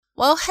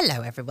Well,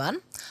 hello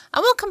everyone,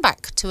 and welcome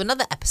back to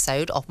another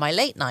episode of my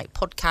late night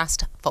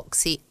podcast,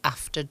 Foxy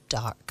After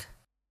Dark.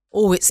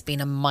 Oh, it's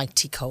been a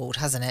mighty cold,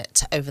 hasn't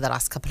it, over the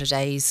last couple of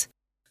days.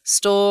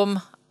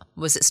 Storm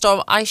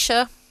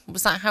Aisha?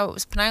 Was that how it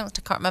was pronounced?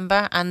 I can't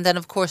remember. And then,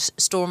 of course,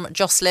 Storm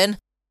Jocelyn.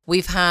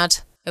 We've had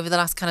over the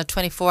last kind of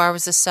 24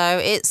 hours or so.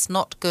 It's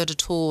not good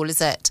at all,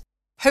 is it?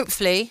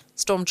 Hopefully,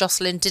 Storm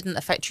Jocelyn didn't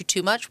affect you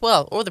too much.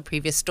 Well, or the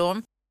previous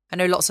storm. I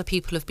know lots of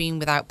people have been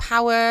without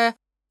power.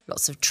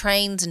 Lots of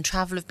trains and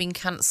travel have been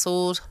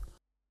cancelled.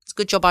 It's a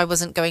good job I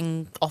wasn't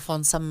going off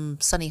on some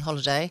sunny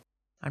holiday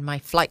and my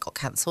flight got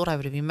cancelled. I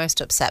would have been most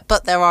upset.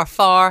 But there are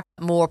far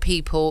more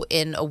people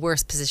in a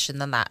worse position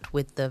than that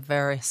with the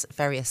various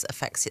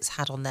effects it's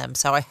had on them.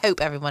 So I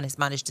hope everyone has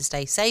managed to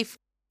stay safe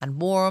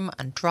and warm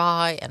and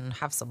dry and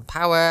have some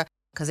power,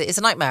 because it is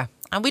a nightmare.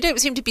 And we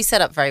don't seem to be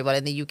set up very well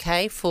in the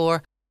UK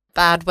for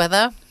bad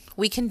weather.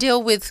 We can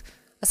deal with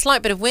a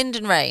slight bit of wind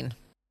and rain.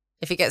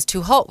 If it gets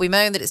too hot, we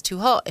moan that it's too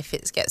hot. If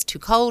it gets too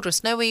cold or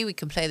snowy, we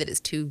complain that it's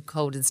too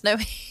cold and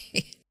snowy.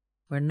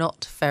 We're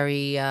not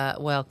very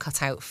well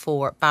cut out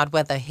for bad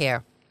weather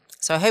here.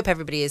 So I hope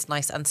everybody is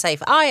nice and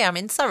safe. I am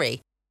in Surrey.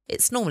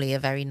 It's normally a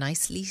very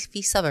nice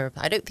leafy suburb.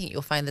 I don't think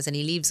you'll find there's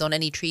any leaves on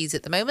any trees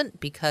at the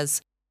moment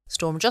because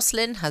Storm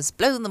Jocelyn has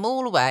blown them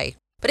all away.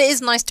 But it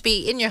is nice to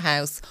be in your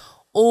house,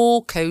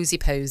 all cosy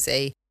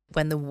posy,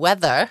 when the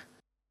weather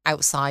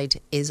outside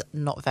is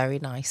not very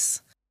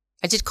nice.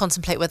 I did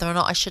contemplate whether or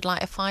not I should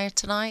light a fire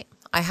tonight.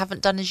 I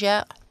haven't done as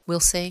yet. We'll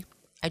see.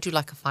 I do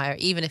like a fire,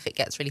 even if it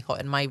gets really hot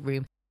in my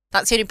room.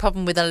 That's the only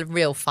problem with a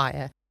real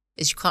fire,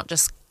 is you can't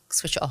just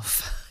switch it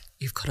off.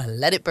 You've got to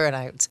let it burn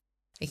out.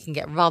 It can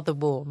get rather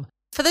warm.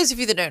 For those of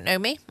you that don't know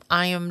me,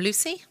 I am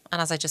Lucy. And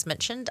as I just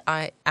mentioned,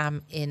 I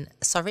am in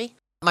Surrey.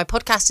 My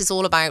podcast is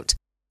all about,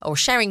 or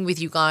sharing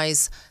with you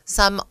guys,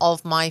 some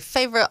of my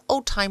favourite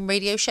old-time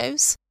radio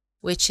shows,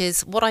 which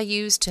is what I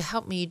use to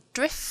help me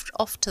drift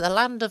off to the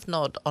land of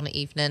Nod on an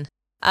evening.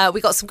 We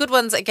got some good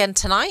ones again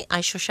tonight. I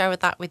shall share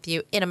that with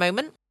you in a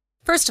moment.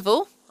 First of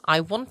all,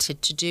 I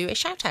wanted to do a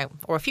shout out,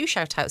 or a few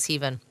shout outs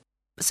even.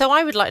 So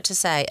I would like to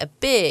say a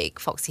big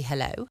Foxy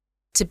hello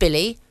to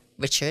Billy,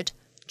 Richard,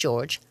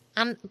 George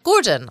and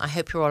Gordon. I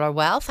hope you all are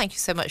well. Thank you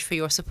so much for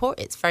your support.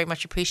 It's very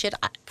much appreciated.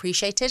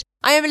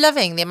 I am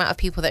loving the amount of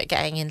people that are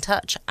getting in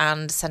touch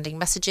and sending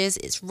messages.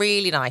 It's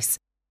really nice.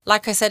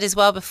 Like I said as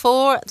well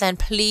before, then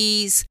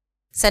please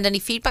send any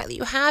feedback that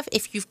you have.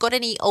 If you've got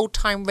any old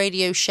time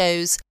radio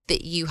shows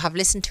that you have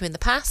listened to in the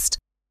past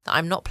that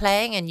I'm not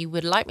playing and you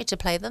would like me to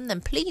play them,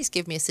 then please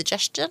give me a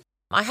suggestion.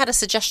 I had a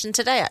suggestion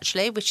today,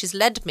 actually, which has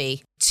led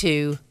me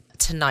to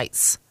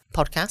tonight's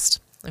podcast.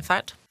 In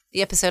fact,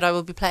 the episode I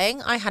will be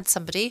playing, I had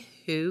somebody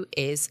who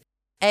is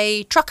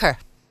a trucker.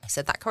 I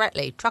said that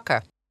correctly,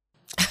 trucker.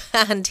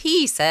 And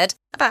he said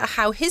about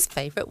how his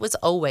favourite was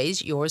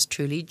always yours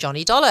truly,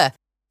 Johnny Dollar.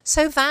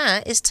 So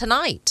that is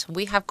tonight.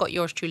 We have got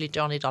yours truly,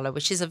 Johnny Dollar,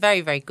 which is a very,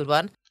 very good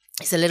one.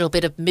 It's a little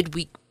bit of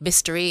midweek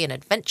mystery and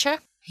adventure.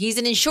 He's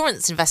an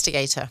insurance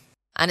investigator,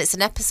 and it's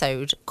an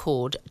episode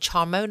called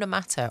Charmona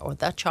Matter, or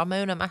The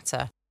Charmona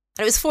Matter. And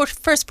it was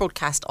first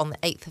broadcast on the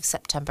 8th of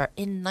September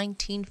in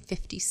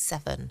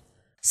 1957.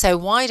 So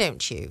why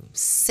don't you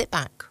sit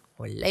back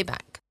or lay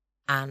back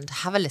and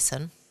have a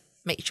listen.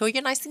 Make sure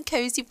you're nice and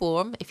cosy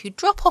warm. If you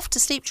drop off to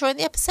sleep during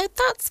the episode,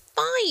 that's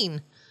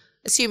fine.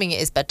 Assuming it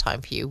is bedtime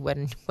for you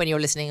when you're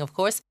listening, of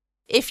course.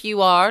 If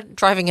you are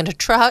driving in a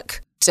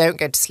truck, don't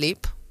go to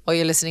sleep while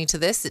you're listening to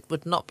this. It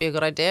would not be a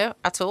good idea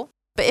at all.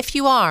 But if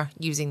you are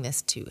using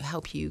this to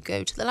help you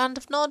go to the land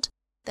of Nod,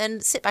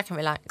 then sit back and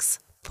relax.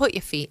 Put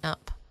your feet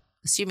up.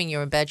 Assuming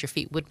you're in bed, your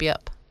feet would be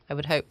up, I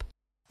would hope.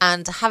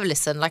 And have a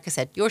listen. Like I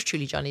said, yours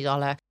truly, Johnny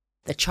Dollar,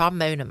 The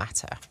Charmona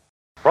Matter.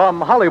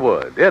 From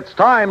Hollywood, it's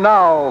time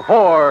now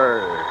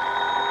for...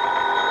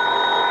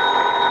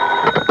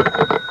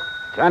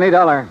 Johnny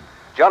Dollar.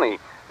 Johnny,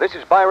 this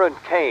is Byron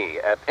Kay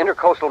at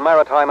Intercoastal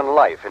Maritime and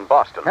Life in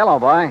Boston. Hello,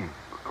 boy.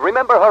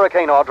 Remember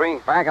Hurricane Audrey?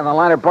 Back in the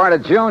latter part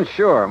of June,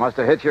 sure. Must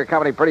have hit your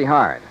company pretty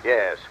hard.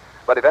 Yes,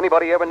 but if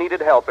anybody ever needed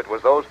help, it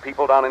was those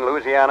people down in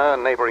Louisiana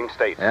and neighboring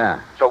states.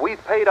 Yeah. So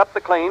we've paid up the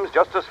claims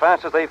just as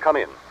fast as they've come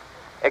in.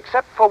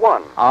 Except for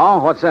one.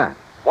 Oh, what's that?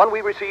 One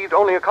we received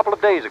only a couple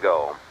of days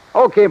ago.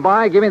 Okay,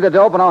 bye. Give me the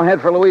dope and I'll head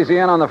for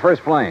Louisiana on the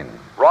first plane.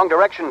 Wrong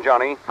direction,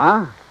 Johnny.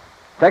 Huh?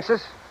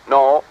 Texas?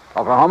 No.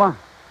 Oklahoma?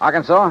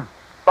 Arkansas?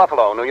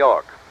 Buffalo, New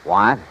York.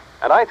 What?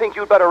 And I think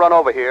you'd better run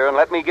over here and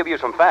let me give you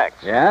some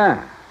facts.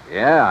 Yeah,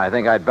 I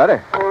think I'd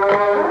better.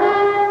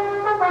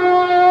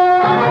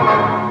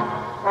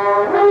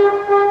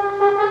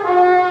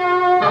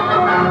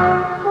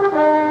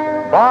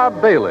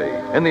 Bob Bailey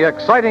in the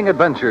exciting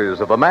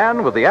adventures of the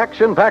man with the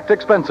action-packed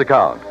expense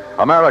account.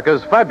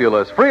 America's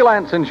fabulous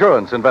freelance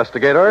insurance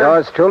investigator.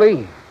 Yours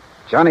truly,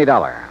 Johnny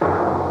Dollar.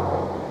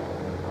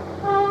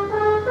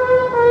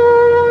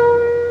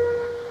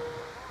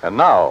 And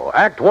now,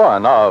 Act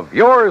One of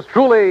Yours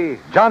Truly,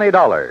 Johnny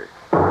Dollar.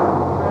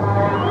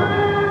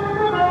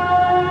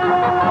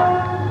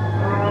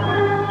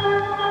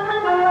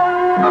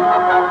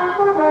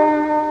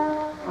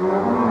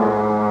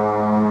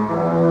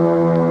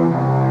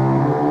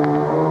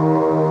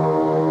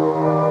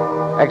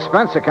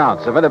 Expense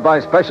account submitted by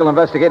Special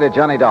Investigator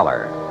Johnny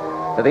Dollar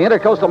to the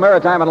Intercoastal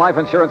Maritime and Life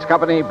Insurance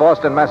Company,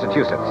 Boston,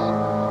 Massachusetts.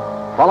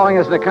 Following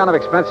is an account of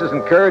expenses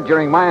incurred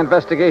during my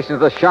investigation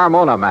of the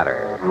Charmona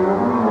matter.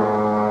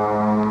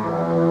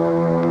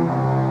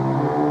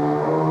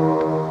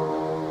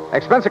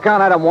 Expense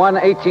account item 1,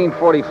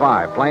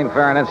 1845. Plane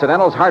fare and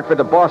incidentals, Hartford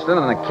to Boston,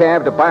 and a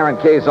cab to Byron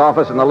Kay's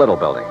office in the Little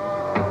Building.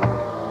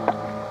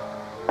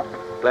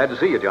 Glad to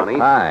see you, Johnny.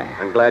 Hi.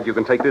 I'm glad you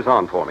can take this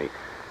on for me.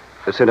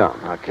 Sit down.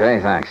 Okay,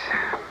 thanks.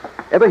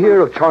 Ever hear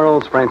of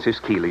Charles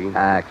Francis Keeley?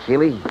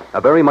 Keeley? A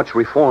very much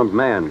reformed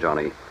man,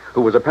 Johnny,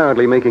 who was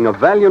apparently making a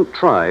valiant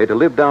try to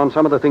live down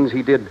some of the things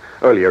he did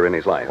earlier in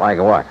his life. Like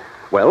what?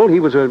 Well, he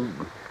was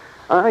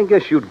I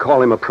guess you'd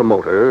call him a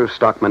promoter,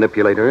 stock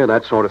manipulator,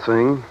 that sort of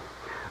thing.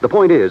 The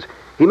point is,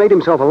 he made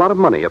himself a lot of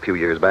money a few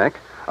years back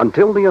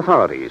until the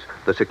authorities,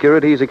 the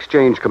Securities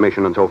Exchange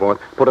Commission and so forth,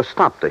 put a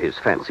stop to his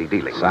fancy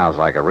dealing. Sounds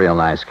like a real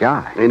nice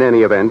guy. In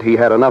any event, he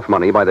had enough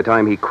money by the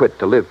time he quit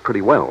to live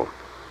pretty well.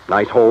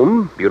 Nice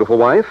home, beautiful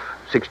wife,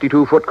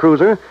 62-foot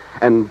cruiser,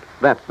 and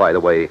that, by the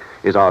way,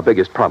 is our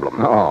biggest problem.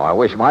 Oh, I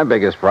wish my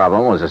biggest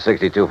problem was a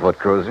 62-foot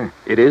cruiser.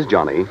 It is,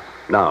 Johnny.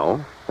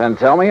 Now. Then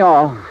tell me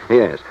all.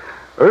 Yes.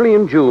 Early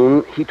in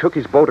June, he took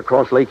his boat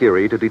across Lake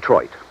Erie to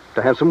Detroit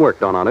to have some work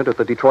done on it at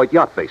the Detroit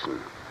Yacht Basin.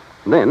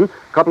 Then,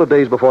 a couple of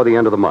days before the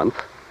end of the month,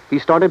 he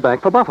started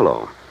back for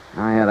Buffalo.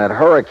 Oh, yeah, that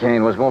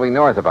hurricane was moving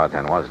north about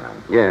then, wasn't it?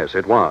 Yes,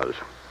 it was.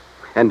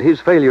 And his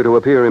failure to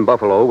appear in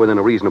Buffalo within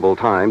a reasonable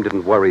time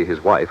didn't worry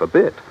his wife a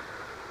bit.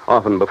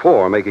 Often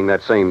before making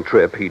that same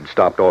trip, he'd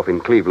stopped off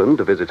in Cleveland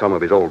to visit some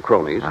of his old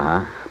cronies.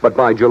 Uh-huh. But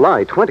by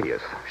July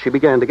 20th, she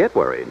began to get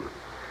worried.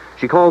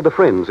 She called the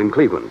friends in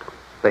Cleveland.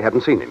 They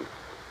hadn't seen him.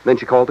 Then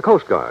she called the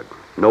Coast Guard.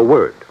 No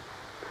word.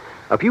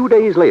 A few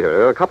days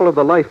later, a couple of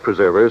the life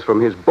preservers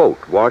from his boat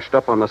washed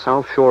up on the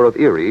south shore of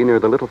Erie near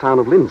the little town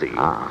of Lindsay.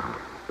 Ah.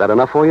 That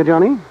enough for you,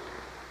 Johnny?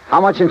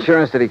 How much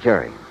insurance did he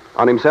carry?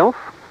 On himself,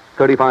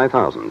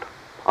 $35,000.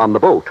 On the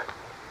boat,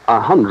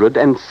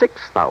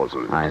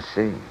 $106,000. I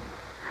see.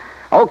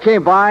 Okay,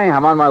 bye.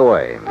 I'm on my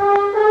way.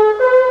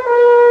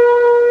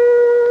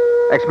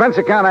 Expense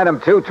account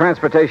item 2,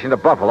 transportation to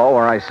Buffalo,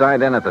 where I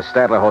signed in at the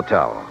Statler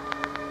Hotel.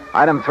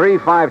 Item 3,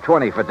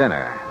 $5.20 for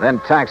dinner. Then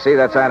taxi,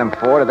 that's item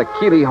 4, to the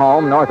Keeley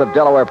home north of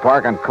Delaware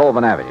Park on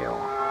Colvin Avenue.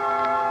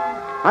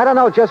 I don't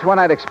know just what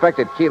I'd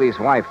expected Keeley's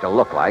wife to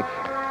look like.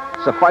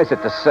 Suffice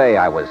it to say,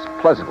 I was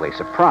pleasantly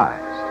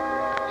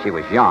surprised. She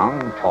was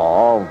young,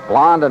 tall,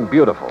 blonde, and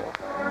beautiful,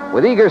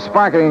 with eager,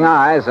 sparkling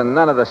eyes and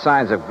none of the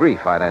signs of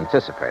grief I'd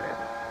anticipated.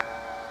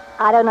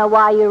 I don't know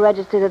why you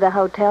registered at a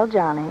hotel,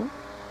 Johnny.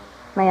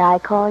 May I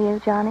call you,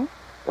 Johnny?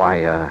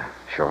 Why,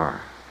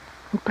 sure.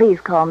 Please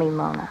call me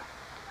Mona.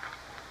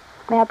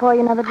 May I pour you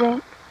another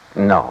drink?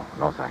 No,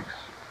 thanks.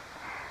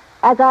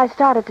 As I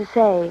started to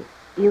say,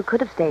 you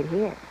could have stayed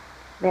here.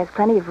 There's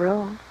plenty of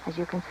room, as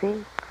you can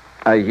see.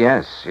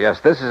 Yes.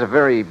 This is a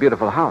very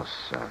beautiful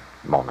house,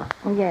 Mona.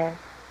 Yes,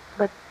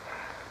 but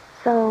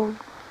so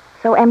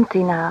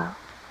empty now.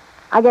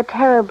 I get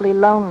terribly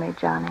lonely,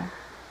 Johnny.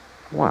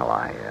 Well,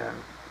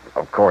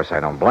 of course I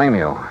don't blame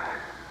you.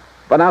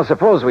 But now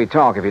suppose we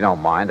talk, if you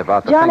don't mind,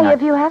 about the Johnny, thing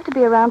if you have to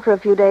be around for a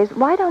few days,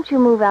 why don't you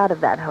move out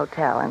of that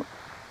hotel and...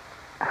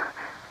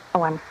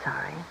 Oh, I'm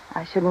sorry.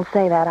 I shouldn't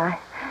say that. I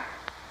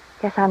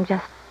guess I'm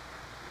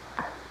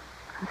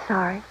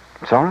sorry.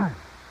 It's all right.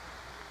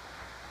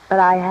 But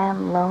I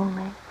am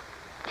lonely.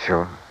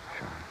 Sure.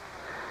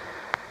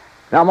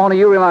 Now, Mona,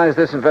 you realize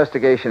this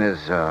investigation is,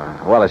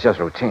 it's just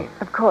routine.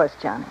 Of course,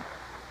 Johnny.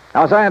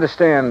 Now, as I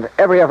understand,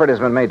 every effort has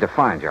been made to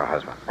find your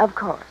husband. Of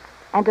course.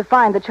 And to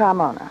find the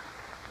Charmona.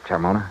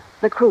 Charmona?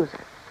 The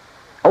cruiser.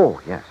 Oh,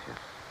 yes.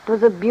 It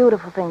was a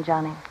beautiful thing,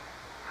 Johnny.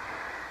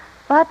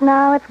 But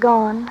now it's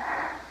gone.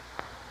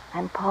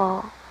 And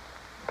Paul.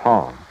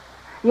 Paul?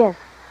 Yes,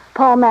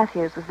 Paul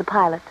Matthews was the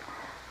pilot.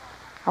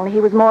 Only he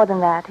was more than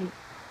that.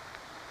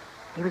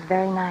 He was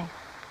very nice.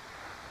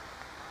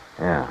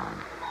 Yeah.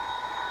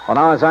 Well,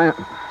 now, as I...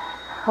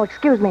 Oh,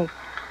 excuse me.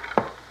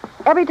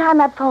 Every time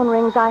that phone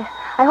rings, I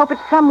hope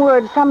it's some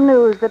word, some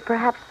news that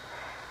perhaps...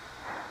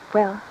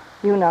 Well,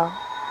 you know.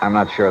 I'm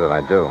not sure that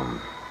I do.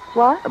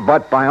 What?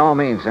 But by all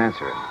means,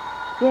 answer it.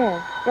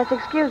 Yes,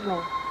 excuse me.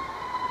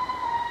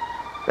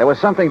 There was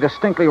something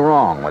distinctly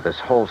wrong with this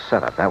whole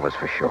setup, that was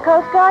for sure. The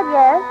Coast Guard,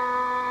 yes.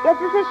 Yes,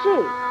 this is she.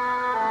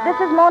 This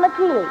is Mona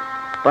Keeley.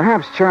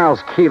 Perhaps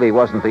Charles Keeley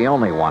wasn't the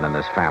only one in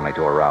this family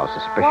to arouse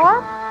suspicion.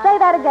 What? Say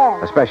that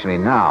again. Especially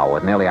now,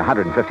 with nearly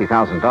 $150,000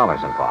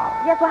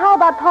 involved. Yes, well, how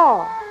about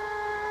Paul?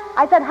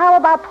 I said, how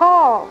about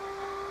Paul?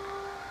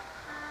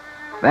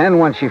 Then,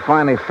 when she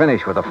finally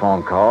finished with the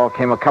phone call,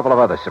 came a couple of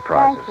other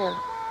surprises.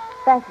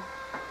 Thank you.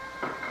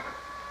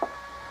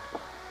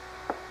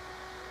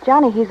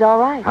 Johnny, he's all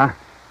right. Huh?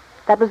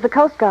 That was the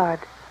Coast Guard.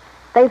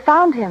 They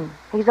found him.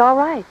 He's all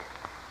right.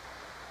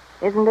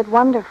 Isn't it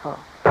wonderful?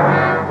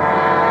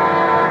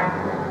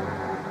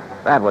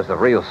 That was the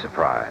real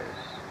surprise.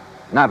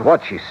 Not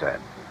what she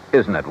said.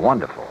 Isn't it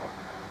wonderful?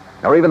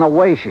 Or even the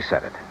way she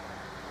said it.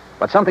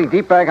 but something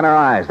deep back in her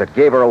eyes that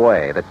gave her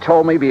away, that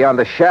told me beyond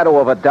the shadow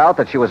of a doubt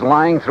that she was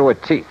lying through her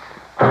teeth.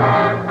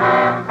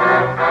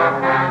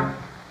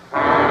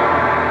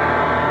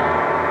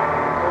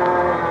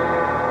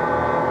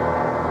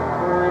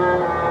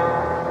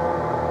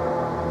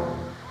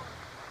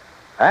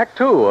 Act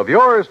two of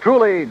yours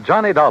truly,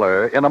 Johnny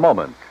Dollar, in a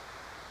moment.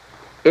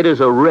 It is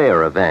a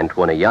rare event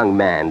when a young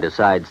man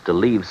decides to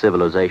leave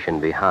civilization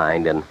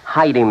behind and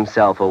hide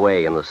himself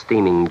away in the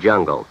steaming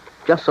jungle,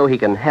 just so he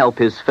can help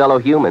his fellow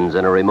humans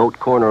in a remote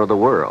corner of the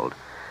world.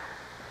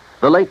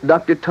 The late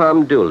Dr.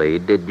 Tom Dooley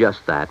did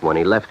just that when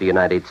he left the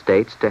United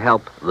States to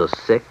help the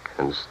sick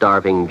and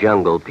starving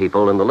jungle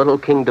people in the little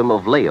kingdom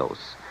of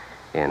Laos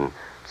in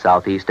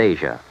Southeast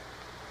Asia.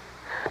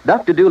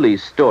 Dr.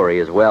 Dooley's story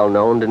is well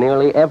known to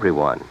nearly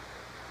everyone.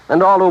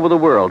 And all over the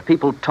world,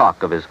 people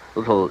talk of his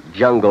little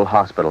jungle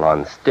hospital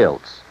on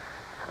stilts.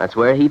 That's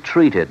where he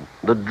treated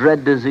the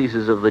dread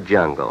diseases of the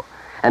jungle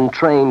and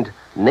trained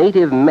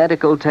native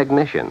medical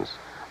technicians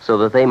so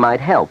that they might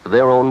help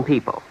their own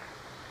people.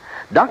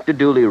 Dr.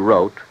 Dooley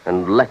wrote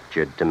and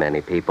lectured to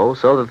many people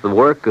so that the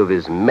work of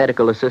his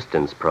medical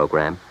assistance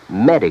program,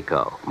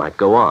 Medico, might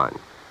go on.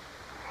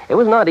 It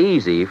was not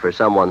easy for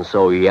someone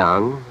so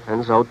young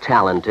and so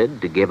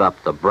talented to give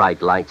up the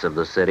bright lights of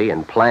the city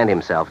and plant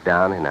himself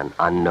down in an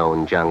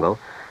unknown jungle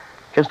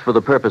just for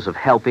the purpose of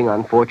helping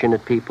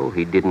unfortunate people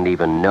he didn't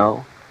even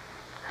know.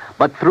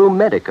 But through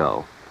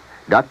Medico,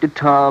 Dr.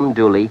 Tom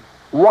Dooley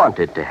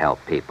wanted to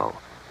help people.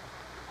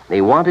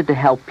 He wanted to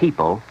help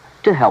people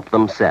to help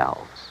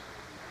themselves.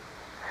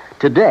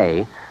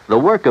 Today, the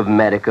work of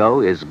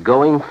Medico is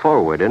going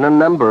forward in a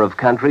number of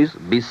countries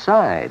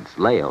besides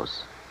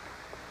Laos.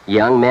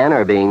 Young men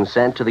are being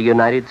sent to the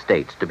United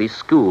States to be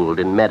schooled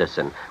in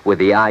medicine with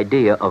the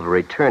idea of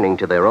returning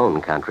to their own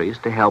countries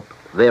to help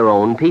their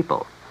own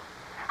people.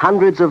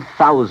 Hundreds of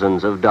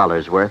thousands of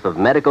dollars worth of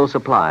medical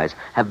supplies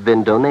have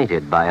been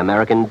donated by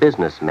American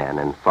businessmen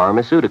and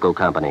pharmaceutical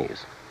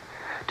companies.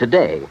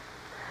 Today,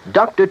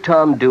 Dr.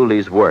 Tom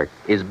Dooley's work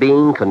is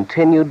being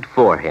continued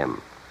for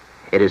him.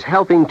 It is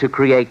helping to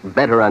create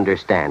better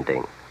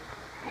understanding.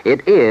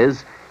 It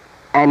is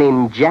an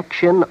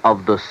injection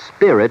of the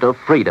spirit of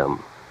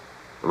freedom.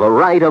 The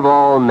right of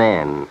all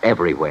men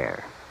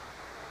everywhere.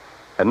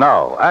 And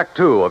now, Act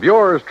two of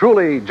yours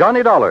truly,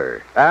 Johnny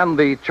Dollar, and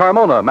the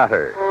Charmona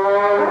matter.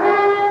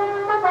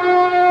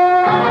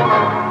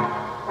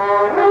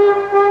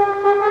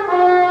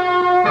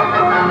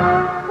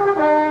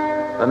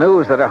 The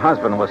news that her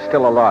husband was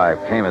still alive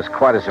came as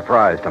quite a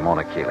surprise to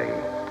Mona Keeley.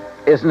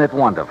 Isn't it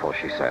wonderful,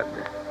 she said.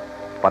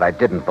 But I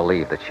didn't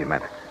believe that she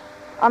meant it.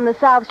 On the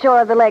south shore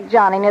of the Lake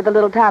Johnny, near the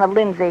little town of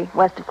Lindsay,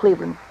 west of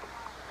Cleveland.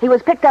 He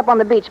was picked up on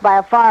the beach by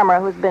a farmer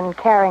who's been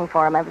caring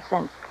for him ever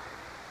since.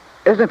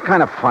 Isn't it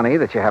kind of funny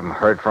that you haven't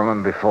heard from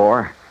him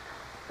before?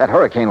 That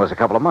hurricane was a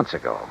couple of months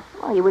ago.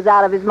 Well, he was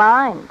out of his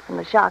mind from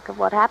the shock of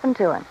what happened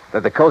to him.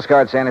 Did the Coast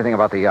Guard say anything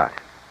about the yacht?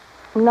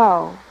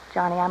 No,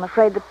 Johnny, I'm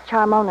afraid the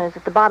Charmona is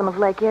at the bottom of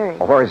Lake Erie.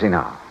 Well, where is he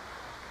now?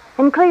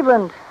 In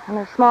Cleveland, in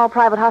a small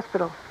private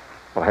hospital.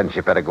 Well, hadn't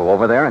you better go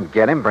over there and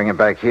get him, bring him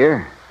back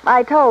here?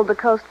 I told the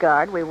Coast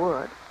Guard we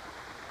would.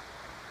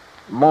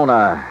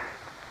 Mona,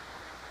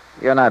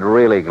 you're not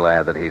really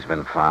glad that he's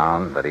been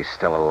found, that he's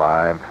still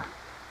alive,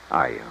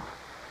 are you?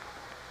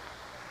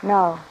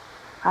 No,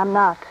 I'm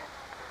not.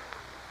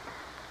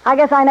 I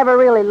guess I never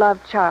really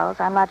loved Charles.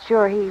 I'm not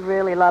sure he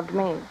really loved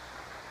me.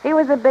 He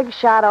was a big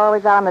shot,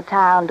 always out in the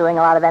town, doing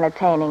a lot of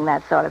entertaining,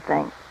 that sort of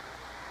thing.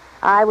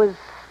 I was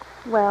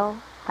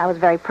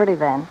very pretty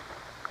then.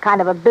 Kind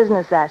of a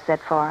business asset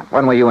for him.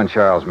 When were you and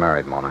Charles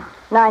married, Mona?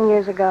 9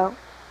 years ago.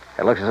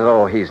 It looks as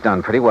though he's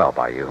done pretty well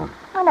by you.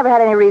 I never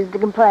had any reason to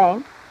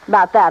complain.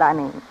 About that, I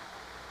mean.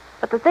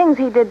 But the things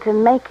he did to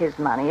make his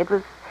money, it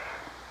was...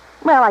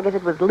 Well, I guess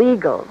it was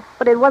legal,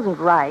 but it wasn't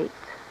right.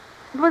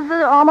 It was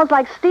almost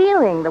like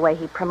stealing, the way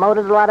he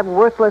promoted a lot of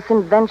worthless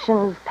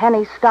inventions,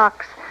 penny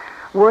stocks,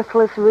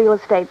 worthless real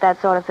estate,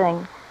 that sort of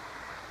thing.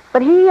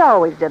 But he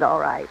always did all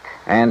right.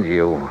 And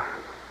you.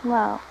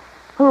 Well,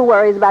 who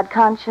worries about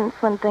conscience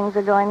when things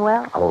are going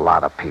well? A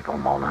lot of people,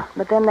 Mona.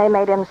 But then they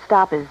made him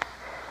stop the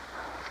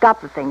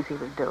things he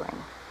was doing.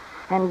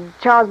 And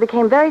Charles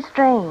became very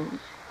strange.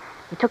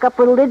 He took up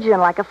religion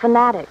like a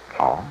fanatic.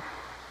 Oh?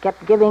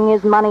 Kept giving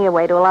his money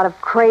away to a lot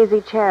of crazy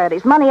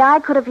charities. Money I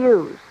could have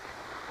used.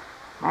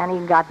 And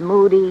he got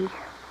moody.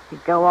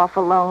 He'd go off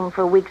alone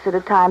for weeks at a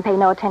time, pay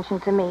no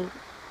attention to me.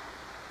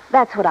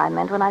 That's what I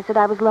meant when I said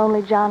I was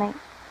lonely, Johnny.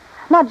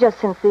 Not just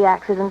since the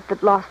accident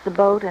that lost the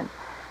boat and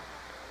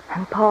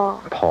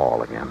Paul.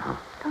 Paul again, huh?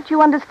 Don't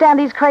you understand?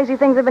 These crazy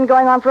things have been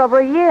going on for over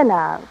a year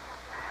now.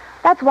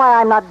 That's why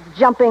I'm not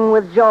jumping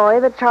with joy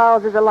that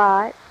Charles is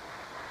alive.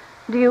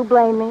 Do you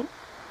blame me?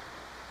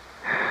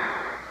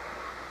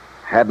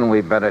 Hadn't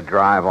we better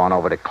drive on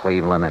over to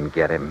Cleveland and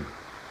get him?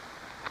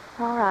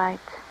 All right.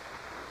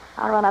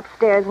 I'll run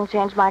upstairs and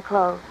change my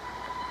clothes.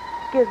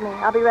 Excuse me,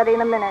 I'll be ready in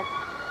a minute.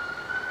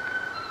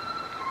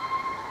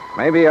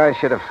 Maybe I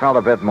should have felt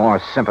a bit more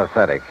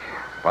sympathetic,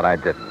 but I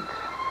didn't.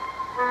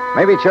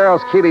 Maybe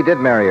Charles Keeley did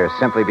marry her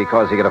simply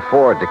because he could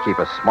afford to keep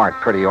a smart,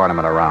 pretty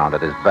ornament around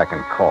at his beck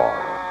and call.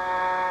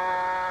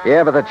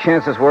 Yeah, but the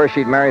chances were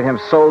she'd married him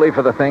solely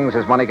for the things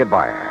his money could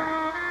buy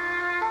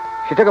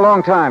her. She took a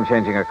long time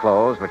changing her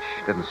clothes, which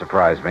didn't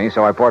surprise me,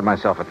 so I poured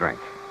myself a drink.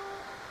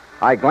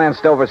 I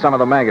glanced over some of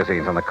the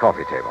magazines on the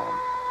coffee table.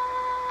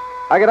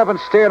 I got up and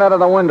stared out of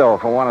the window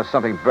for want of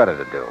something better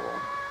to do.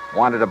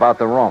 Wandered about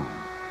the room.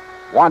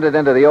 Wandered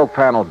into the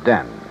oak-paneled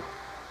den.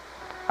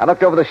 I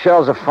looked over the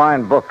shelves of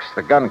fine books,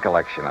 the gun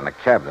collection, and the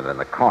cabinet in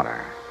the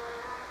corner.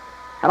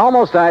 And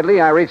almost idly,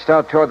 I reached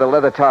out toward the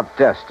leather-topped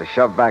desk to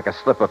shove back a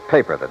slip of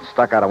paper that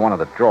stuck out of one of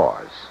the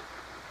drawers.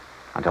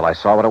 Until I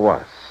saw what it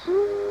was.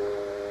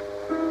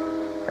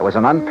 It was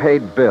an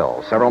unpaid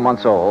bill, several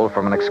months old,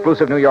 from an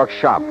exclusive New York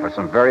shop for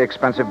some very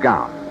expensive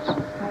gowns.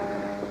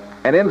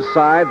 And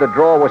inside, the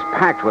drawer was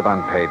packed with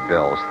unpaid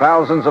bills,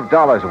 thousands of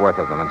dollars worth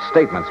of them, and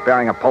statements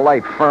bearing a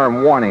polite,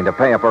 firm warning to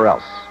pay up or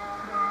else.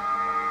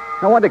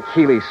 No wonder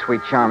Keeley's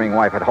sweet, charming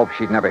wife had hoped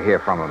she'd never hear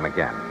from him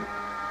again.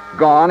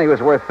 Gone, he was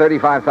worth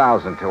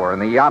 $35,000 to her,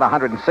 and the yacht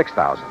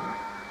 $106,000.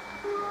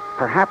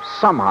 Perhaps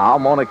somehow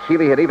Mona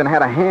Keeley had even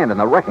had a hand in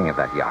the wrecking of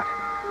that yacht.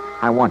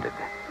 I wondered,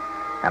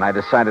 and I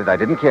decided I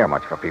didn't care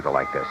much for people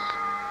like this.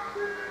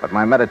 But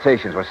my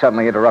meditations were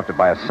suddenly interrupted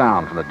by a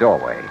sound from the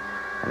doorway,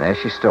 and there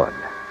she stood.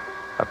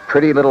 A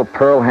pretty little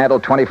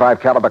pearl-handled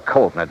 .25 caliber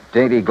Colt in a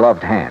dainty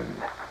gloved hand.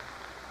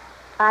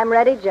 I'm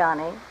ready,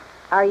 Johnny.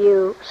 Are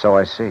you? So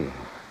I see.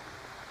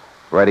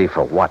 Ready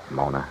for what,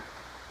 Mona?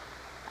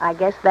 I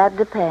guess that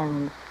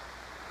depends,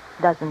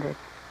 doesn't it?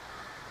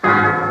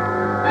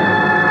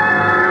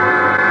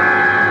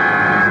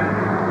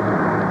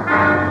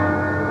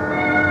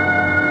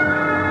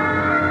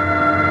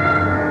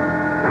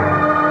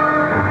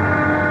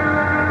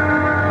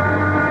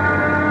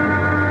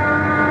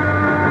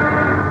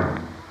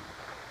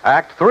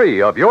 Act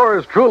 3 of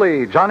yours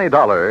truly, Johnny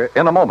Dollar,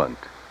 in a moment.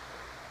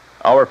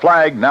 Our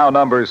flag now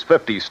numbers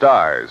 50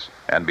 stars,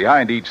 and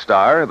behind each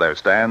star there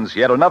stands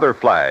yet another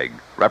flag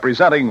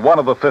representing one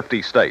of the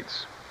 50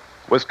 states.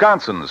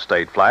 Wisconsin's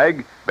state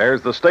flag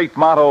bears the state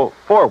motto,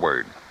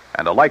 Forward,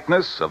 and a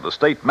likeness of the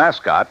state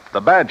mascot,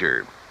 the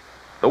badger.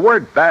 The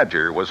word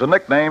badger was a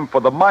nickname for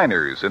the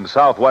miners in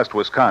southwest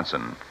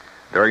Wisconsin.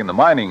 During the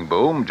mining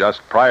boom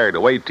just prior to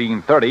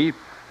 1830,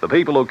 the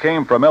people who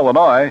came from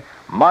Illinois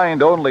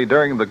mined only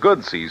during the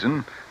good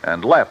season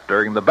and left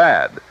during the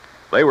bad.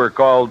 They were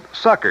called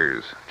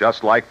suckers,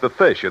 just like the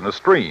fish in the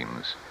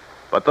streams.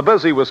 But the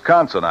busy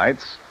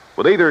Wisconsinites,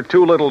 with either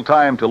too little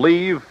time to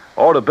leave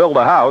or to build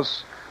a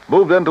house,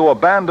 moved into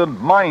abandoned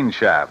mine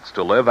shafts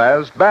to live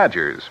as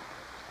badgers.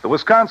 The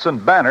Wisconsin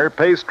banner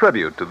pays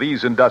tribute to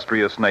these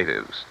industrious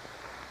natives.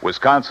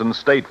 Wisconsin's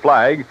state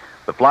flag,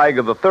 the flag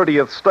of the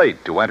 30th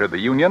state to enter the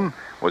Union,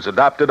 was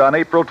adopted on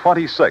April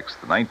 26,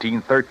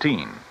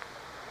 1913.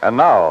 And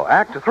now,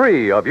 Act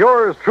 3 of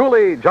yours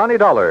truly, Johnny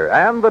Dollar,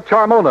 and the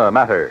Charmona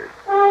matter.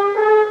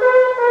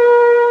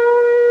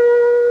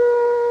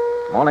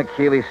 Mona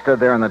Keeley stood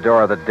there in the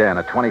door of the den,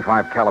 a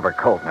 .25 caliber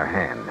Colt in her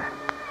hand.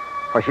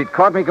 For she'd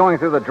caught me going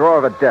through the drawer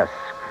of a desk,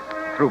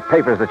 through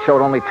papers that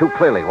showed only too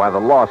clearly why the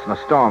loss in a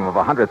storm of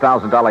a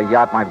 $100,000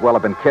 yacht might well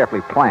have been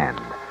carefully planned.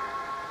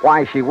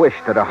 Why she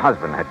wished that her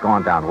husband had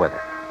gone down with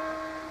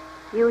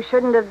it. You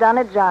shouldn't have done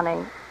it,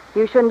 Johnny.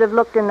 You shouldn't have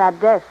looked in that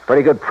desk.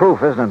 Pretty good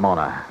proof, isn't it,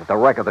 Mona, that the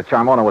wreck of the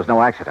Charmona was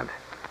no accident.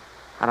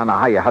 I don't know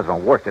how your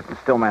husband worked it and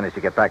still managed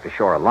to get back to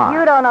shore alive.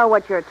 You don't know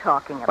what you're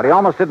talking about. But he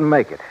almost didn't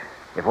make it,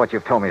 if what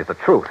you've told me is the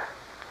truth.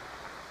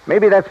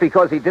 Maybe that's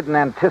because he didn't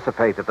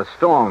anticipate that the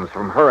storms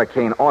from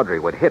Hurricane Audrey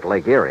would hit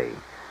Lake Erie.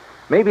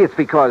 Maybe it's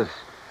because...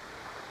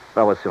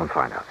 Well, we'll soon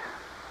find out.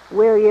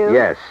 Will you?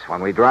 Yes,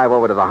 when we drive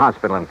over to the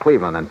hospital in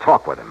Cleveland and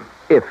talk with him,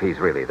 if he's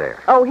really there.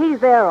 Oh, he's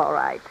there, all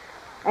right.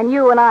 And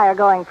you and I are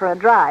going for a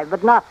drive,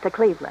 but not to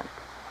Cleveland.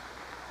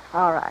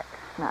 All right,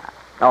 now.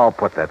 Oh,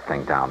 put that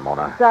thing down,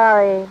 Mona.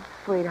 Sorry,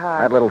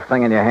 sweetheart. That little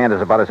thing in your hand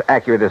is about as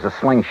accurate as a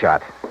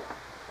slingshot.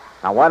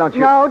 Now, why don't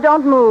you... No,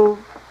 don't move.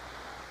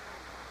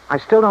 I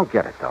still don't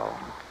get it, though.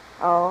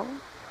 Oh?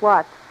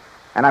 What?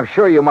 And I'm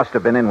sure you must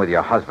have been in with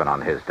your husband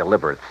on his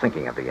deliberate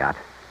sinking of the yacht.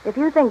 If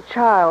you think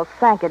Charles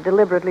sank it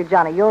deliberately,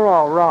 Johnny, you're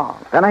all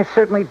wrong. Then I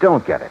certainly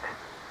don't get it.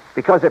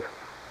 Because if...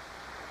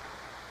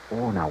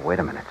 Oh, now, wait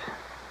a minute.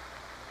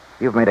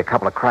 You've made a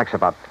couple of cracks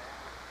about...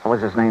 What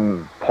was his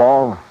name?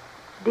 Paul?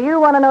 Do you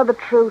want to know the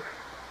truth?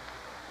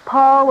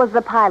 Paul was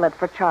the pilot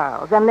for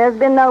Charles, and there's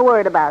been no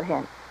word about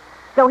him.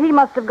 So he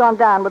must have gone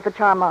down with the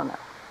Charmona.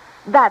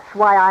 That's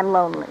why I'm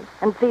lonely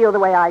and feel the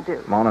way I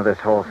do. Mona, this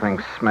whole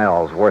thing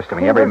smells worse to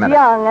me every minute. He was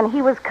young, and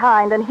he was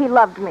kind, and he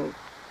loved me.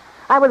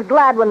 I was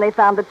glad when they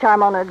found that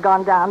Charmona had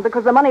gone down,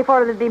 because the money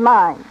for it would be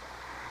mine.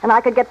 And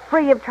I could get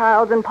free of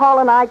Charles, and Paul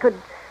and I could...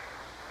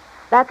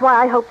 That's why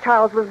I hoped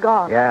Charles was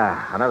gone.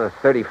 Yeah, another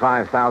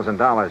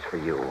 $35,000 for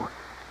you.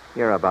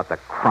 You're about the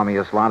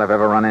crummiest lot I've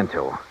ever run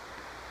into.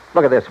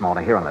 Look at this,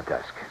 Mona, here on the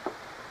desk.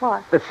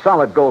 What? This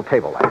solid gold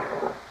table lamp.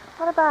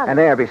 What about And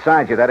it? there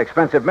beside you, that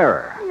expensive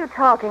mirror. What are you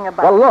talking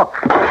about? Well,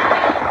 look.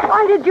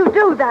 Why did you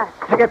do that?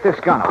 To get this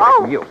gun away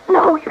from you.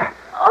 No, you...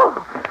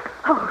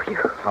 Oh,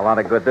 you... A lot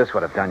of good this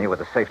would have done you with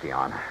the safety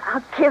on.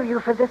 I'll kill you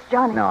for this,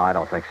 Johnny. No, I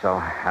don't think so.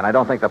 And I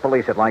don't think the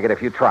police would like it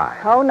if you try.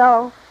 Oh,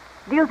 no.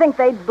 Do you think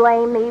they'd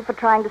blame me for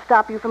trying to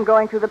stop you from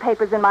going through the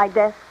papers in my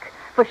desk?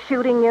 For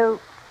shooting you?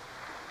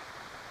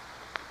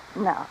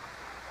 No.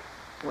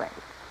 Wait.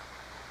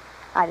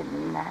 I didn't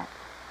mean that.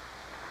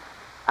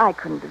 I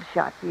couldn't have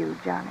shot you,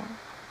 Johnny.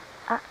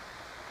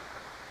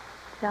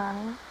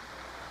 Johnny?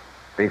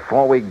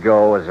 Before we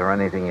go, is there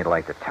anything you'd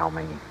like to tell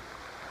me?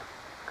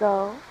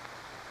 Go?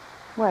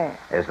 Where?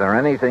 Is there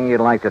anything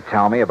you'd like to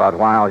tell me about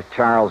why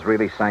Charles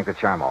really sank the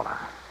Charmona?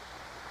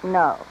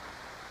 No.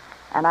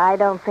 And I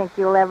don't think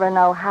you'll ever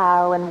know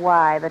how and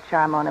why the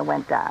Charmona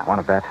went down.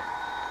 Want to bet?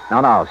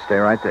 No, stay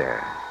right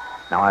there.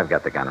 Now I've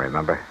got the gun,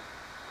 remember?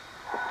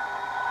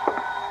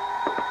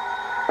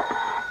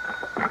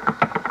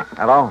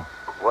 Hello?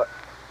 What?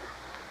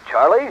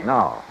 Charlie?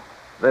 No.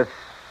 This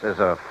is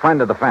a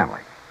friend of the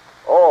family.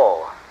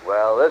 Oh,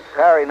 well, this is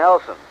Harry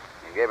Nelson.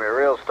 You gave me a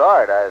real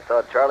start. I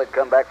thought Charlie'd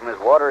come back from his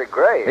watery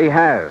grave. He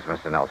has,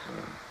 Mr. Nelson.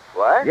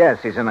 What?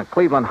 Yes, he's in a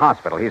Cleveland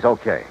hospital. He's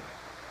okay.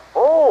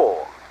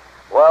 Oh.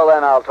 Well,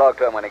 then I'll talk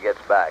to him when he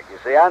gets back. You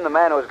see, I'm the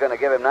man who was going to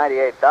give him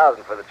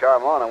 $98,000 for the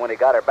Charmona when he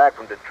got her back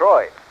from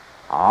Detroit.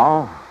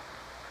 Oh?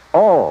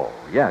 Oh,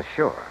 yeah,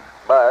 sure.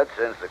 But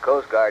since the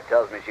Coast Guard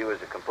tells me she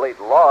was a complete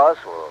loss,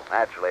 well,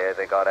 naturally, I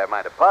think I'll have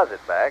my deposit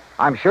back.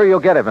 I'm sure you'll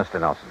get it, Mr.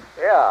 Nelson.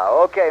 Yeah,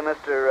 okay,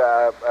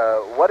 Mr.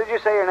 What did you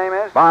say your name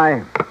is?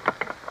 Bye.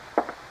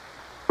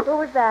 Who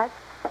was that?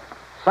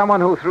 Someone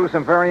who threw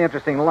some very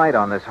interesting light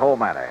on this whole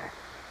matter.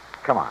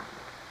 Come on.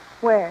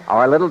 Where?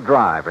 Our little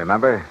drive,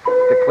 remember?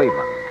 To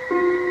Cleveland.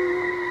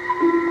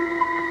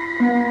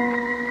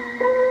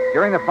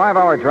 During the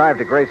 5-hour drive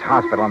to Grace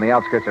Hospital on the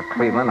outskirts of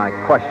Cleveland, I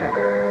questioned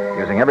her,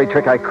 using every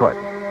trick I could,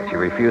 but she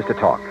refused to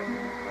talk.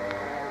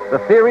 The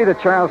theory that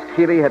Charles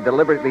Keeley had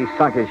deliberately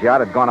sunk his yacht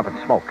had gone up in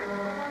smoke.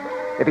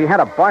 If he had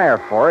a buyer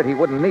for it, he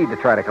wouldn't need to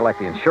try to collect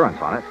the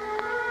insurance on it.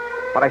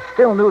 But I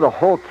still knew the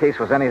whole case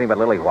was anything but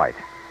lily white,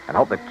 and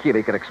hoped that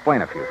Keeley could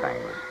explain a few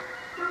things.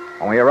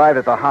 When we arrived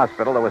at the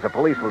hospital, there was a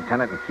police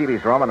lieutenant in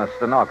Keeley's room and a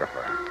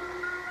stenographer.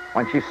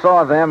 When she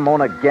saw them,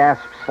 Mona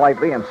gasped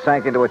slightly and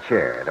sank into a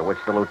chair, to which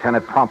the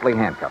lieutenant promptly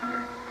handcuffed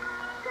her.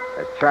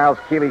 As Charles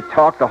Keeley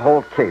talked, the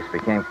whole case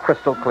became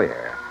crystal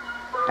clear,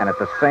 and at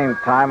the same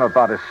time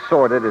about as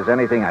sordid as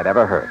anything I'd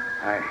ever heard.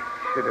 I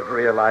should have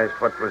realized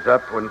what was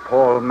up when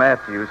Paul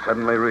Matthews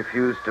suddenly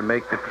refused to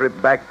make the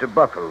trip back to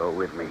Buffalo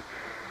with me.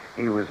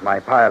 He was my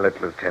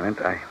pilot,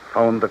 Lieutenant. I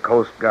phoned the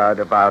Coast Guard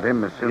about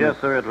him as soon as...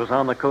 Yes, sir. It was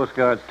on the Coast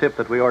Guard's tip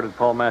that we ordered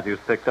Paul Matthews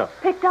picked up.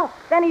 Picked up.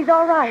 Then he's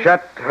all right.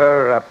 Shut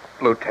her up,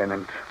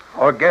 Lieutenant,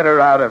 or get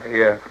her out of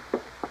here.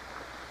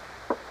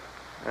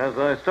 As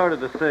I started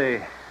to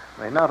say,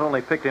 they not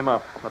only picked him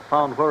up, but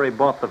found where he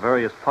bought the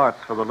various parts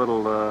for the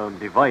little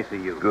device he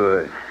used.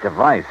 Good.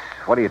 Device?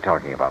 What are you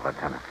talking about,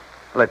 Lieutenant?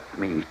 Let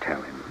me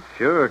tell him.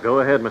 Sure,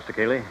 go ahead, Mr.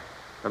 Keeley.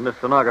 Then this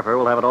stenographer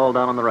will have it all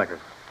down on the record.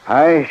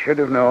 I should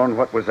have known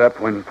what was up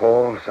when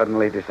Paul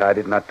suddenly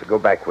decided not to go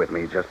back with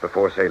me just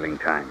before sailing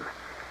time.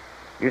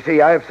 You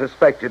see, I've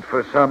suspected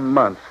for some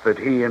months that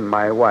he and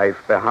my wife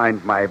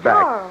behind my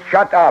back... Charles.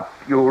 Shut up,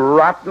 you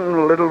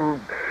rotten little...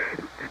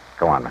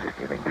 Go on, Mr.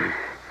 Keeley.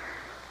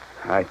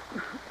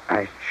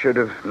 I should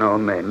have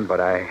known then,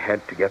 but I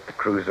had to get the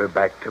cruiser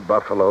back to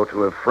Buffalo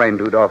to a friend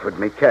who'd offered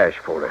me cash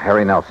for it.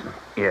 Harry Nelson.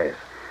 Yes,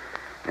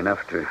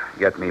 enough to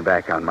get me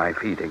back on my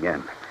feet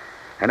again.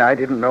 And I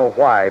didn't know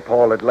why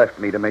Paul had left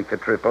me to make the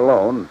trip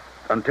alone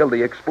until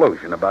the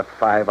explosion about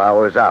 5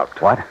 hours out.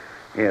 What?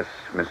 Yes,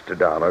 Mr.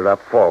 Dollar,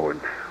 up forward,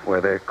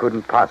 where there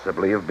couldn't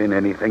possibly have been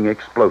anything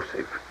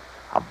explosive.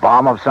 A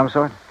bomb of some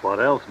sort? What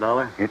else,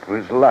 Dollar? It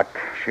was luck,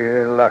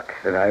 sheer luck,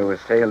 that I was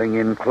sailing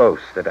in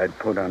close, that I'd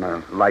put on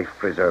a life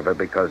preserver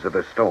because of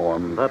the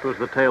storm. That was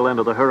the tail end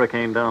of the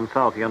hurricane down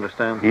south, you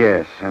understand?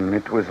 Yes, and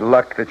it was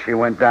luck that she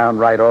went down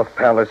right off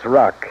Palace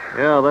Rock.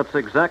 Yeah, that's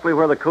exactly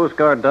where the Coast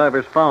Guard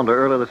divers found her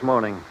early this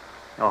morning.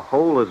 A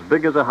hole as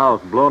big as a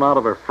house blown out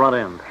of her front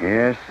end.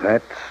 Yes,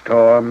 that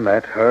storm,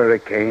 that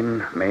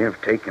hurricane may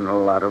have taken a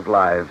lot of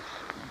lives,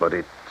 but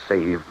it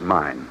saved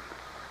mine.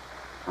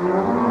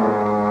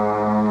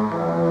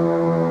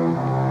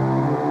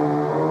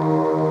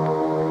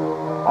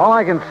 All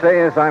I can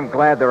say is I'm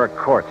glad there are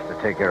courts to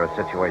take care of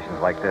situations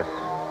like this.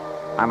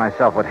 I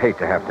myself would hate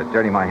to have to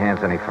dirty my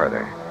hands any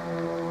further.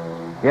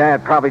 Yeah,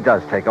 it probably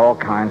does take all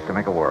kinds to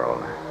make a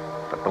world.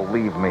 But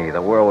believe me,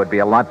 the world would be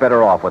a lot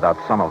better off without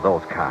some of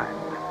those kinds.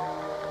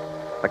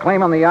 The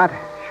claim on the yacht,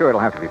 sure,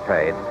 it'll have to be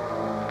paid.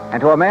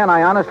 And to a man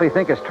I honestly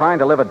think is trying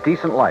to live a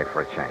decent life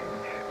for a change.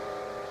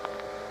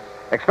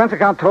 Expense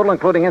account total,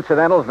 including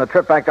incidentals and the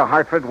trip back to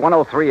Hartford,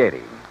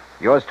 $103.80.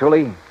 Yours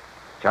truly,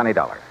 Johnny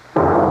Dollar.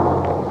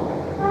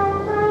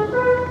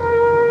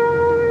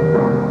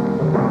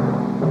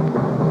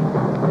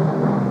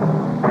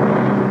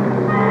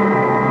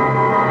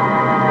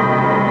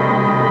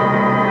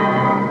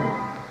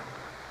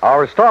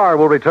 Our star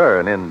will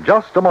return in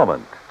just a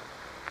moment.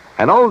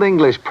 An old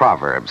English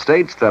proverb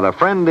states that a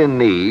friend in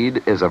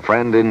need is a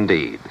friend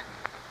indeed.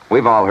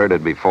 We've all heard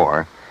it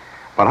before.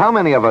 But how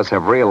many of us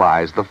have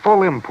realized the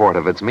full import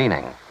of its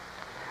meaning?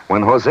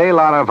 When Jose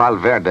Lara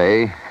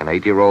Valverde, an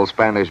 8-year-old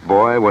Spanish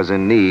boy, was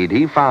in need,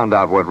 he found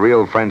out what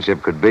real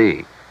friendship could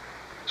be.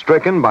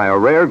 Stricken by a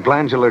rare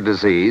glandular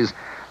disease,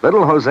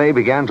 little Jose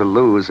began to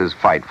lose his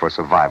fight for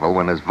survival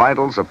when his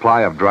vital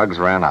supply of drugs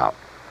ran out.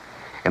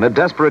 In a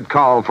desperate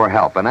call for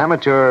help, an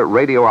amateur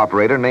radio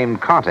operator named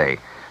Conte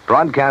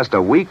broadcast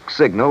a weak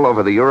signal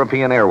over the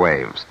European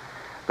airwaves.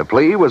 The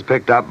plea was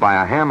picked up by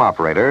a ham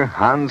operator,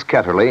 Hans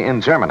Ketterle,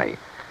 in Germany,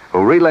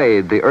 who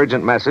relayed the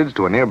urgent message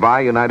to a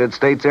nearby United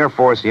States Air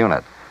Force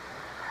unit.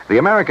 The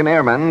American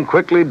airmen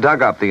quickly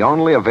dug up the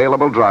only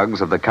available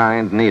drugs of the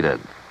kind needed.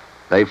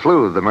 They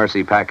flew the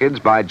Mercy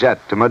package by jet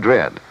to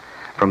Madrid.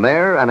 From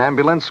there, an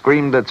ambulance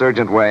screamed its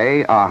urgent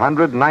way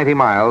 190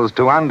 miles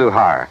to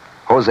Andújar,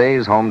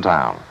 Jose's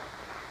hometown.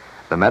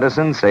 The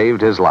medicine saved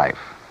his life,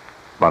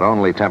 but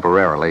only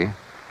temporarily.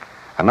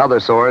 Another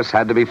source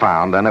had to be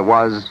found, and it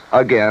was,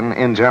 again,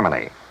 in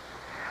Germany.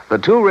 The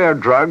two rare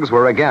drugs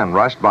were again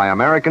rushed by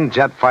American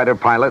jet fighter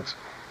pilots,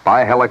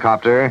 by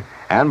helicopter,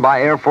 and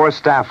by Air Force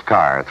staff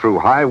car through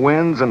high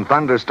winds and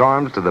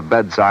thunderstorms to the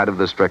bedside of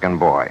the stricken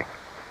boy.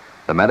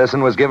 The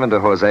medicine was given to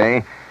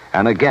Jose,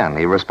 and again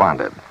he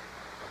responded.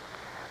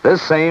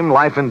 This same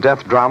life and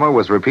death drama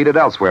was repeated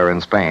elsewhere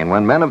in Spain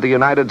when men of the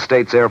United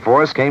States Air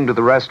Force came to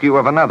the rescue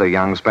of another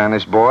young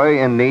Spanish boy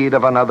in need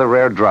of another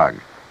rare drug.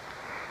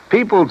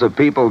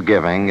 People-to-people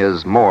giving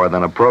is more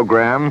than a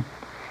program.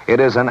 It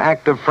is an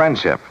act of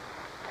friendship.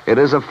 It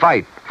is a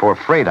fight for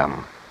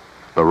freedom,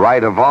 the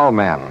right of all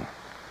men,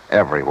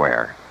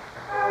 everywhere.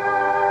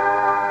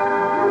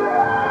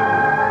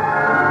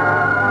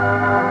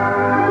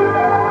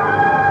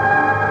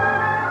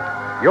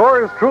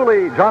 Yours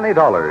truly, Johnny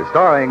Dollar,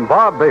 starring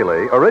Bob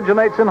Bailey,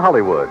 originates in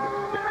Hollywood.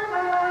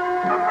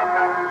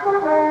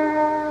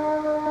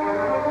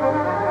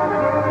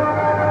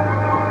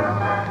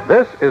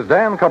 This is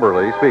Dan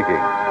Cubberly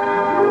speaking.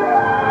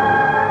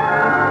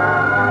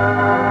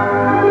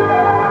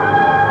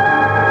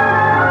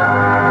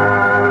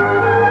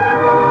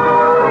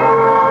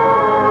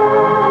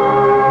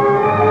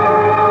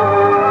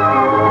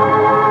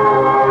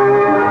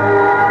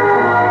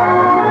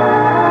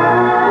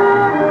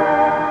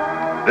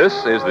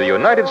 This is the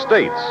United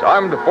States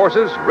Armed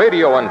Forces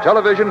Radio and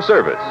Television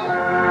Service.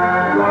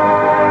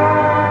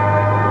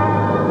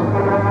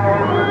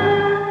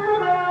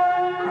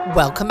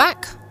 Welcome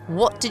back.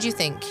 What did you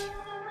think?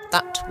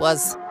 That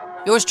was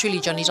yours truly,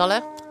 Johnny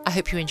Dollar. I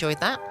hope you enjoyed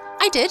that.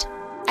 I did.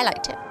 I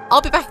liked it.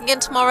 I'll be back again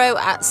tomorrow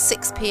at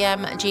 6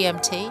 p.m.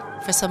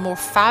 GMT for some more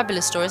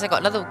fabulous stories. I got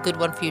another good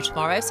one for you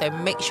tomorrow, so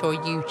make sure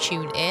you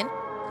tune in.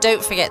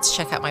 Don't forget to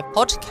check out my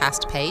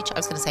podcast page. I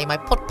was going to say my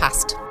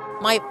podcast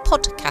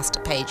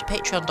page,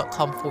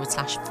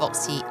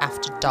 patreon.com/Foxy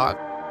After Dark.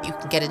 You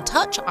can get in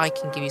touch. I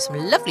can give you some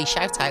lovely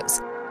shout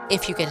outs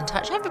if you get in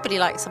touch. Everybody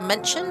likes a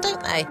mention,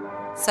 don't they?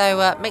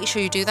 So make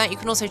sure you do that. You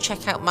can also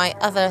check out my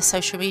other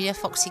social media,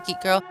 Foxy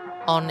Geek Girl,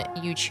 on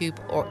YouTube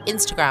or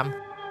Instagram.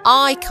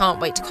 I can't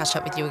wait to catch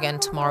up with you again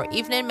tomorrow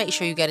evening. Make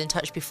sure you get in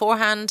touch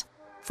beforehand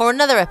for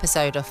another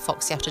episode of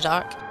Foxy After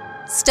Dark.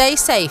 Stay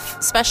safe,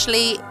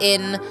 especially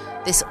in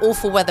this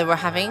awful weather we're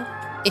having.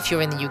 If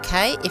you're in the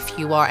UK, if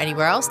you are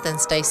anywhere else, then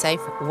stay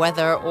safe,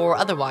 weather or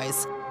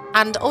otherwise.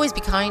 And always be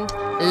kind.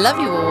 Love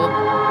you all.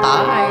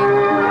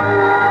 Bye.